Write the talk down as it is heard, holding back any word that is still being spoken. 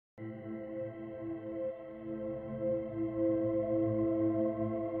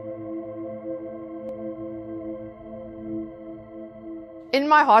In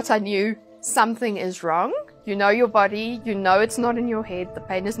my heart, I knew something is wrong. You know your body, you know it's not in your head, the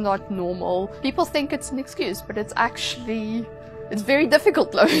pain is not normal. People think it's an excuse, but it's actually, it's very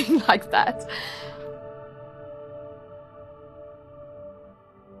difficult living like that.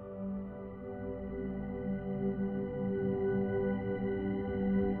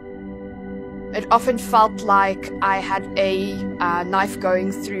 It often felt like I had a knife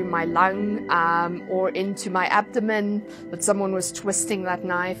going through my lung or into my abdomen, that someone was twisting that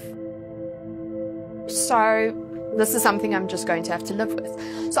knife. So this is something I'm just going to have to live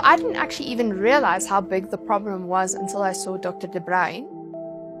with. So I didn't actually even realize how big the problem was until I saw Dr. De Bruin.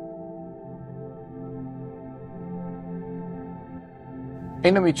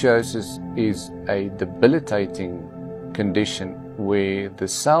 Endometriosis is a debilitating condition where the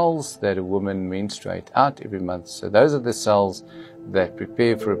cells that a woman menstruate out every month, so those are the cells that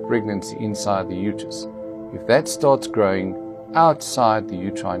prepare for a pregnancy inside the uterus. If that starts growing outside the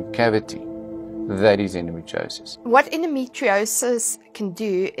uterine cavity, that is endometriosis. What endometriosis can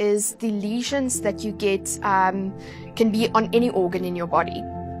do is the lesions that you get can be on any organ in your body.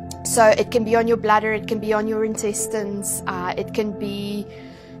 So it can be on your bladder, it can be on your intestines, it can be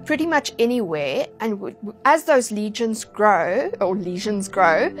pretty much anywhere, and as those lesions grow,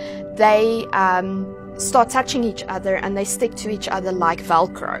 they start touching each other and they stick to each other like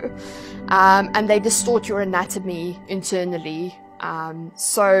Velcro, and they distort your anatomy internally.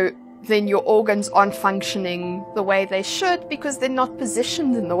 So then your organs aren't functioning the way they should because they're not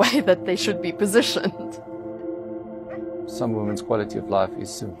positioned in the way that they should be positioned. Some women's quality of life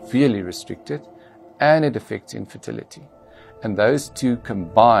is severely restricted and it affects infertility. And those two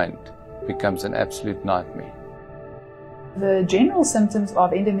combined becomes an absolute nightmare. The general symptoms of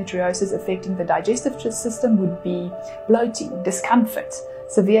endometriosis affecting the digestive system would be bloating, discomfort,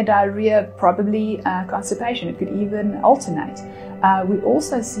 severe diarrhea, probably constipation. It could even alternate. We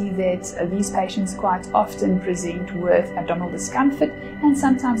also see that these patients quite often present with abdominal discomfort and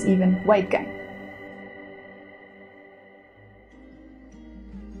sometimes even weight gain.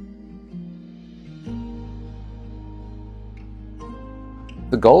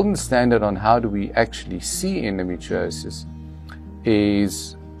 The golden standard on how do we actually see endometriosis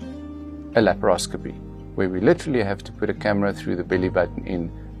is a laparoscopy, where we literally have to put a camera through the belly button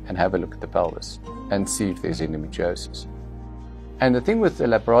in and have a look at the pelvis and see if there's endometriosis. And the thing with the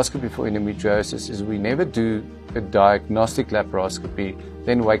laparoscopy for endometriosis is we never do a diagnostic laparoscopy,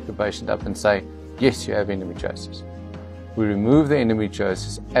 then wake the patient up and say, yes, you have endometriosis. We remove the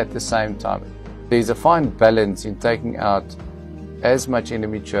endometriosis at the same time. There's a fine balance in taking out as much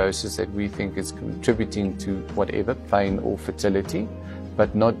endometriosis that we think is contributing to whatever, pain or fertility,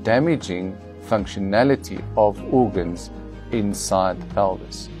 but not damaging functionality of organs inside the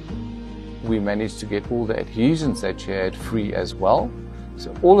pelvis. We managed to get all the adhesions that she had free as well.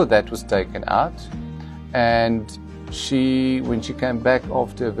 So all of that was taken out. And when she came back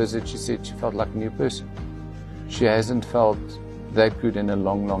after a visit, she said she felt like a new person. She hasn't felt that good in a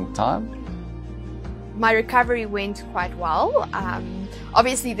long, long time. My recovery went quite well.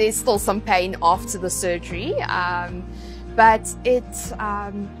 Obviously, there's still some pain after the surgery, but it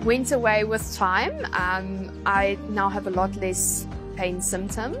went away with time. I now have a lot less pain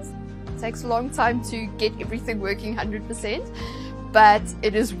symptoms. It takes a long time to get everything working 100%, but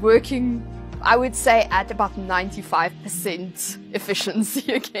it is working, I would say, at about 95%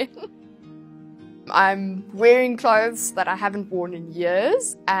 efficiency again. I'm wearing clothes that I haven't worn in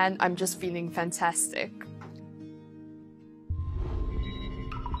years, and I'm just feeling fantastic.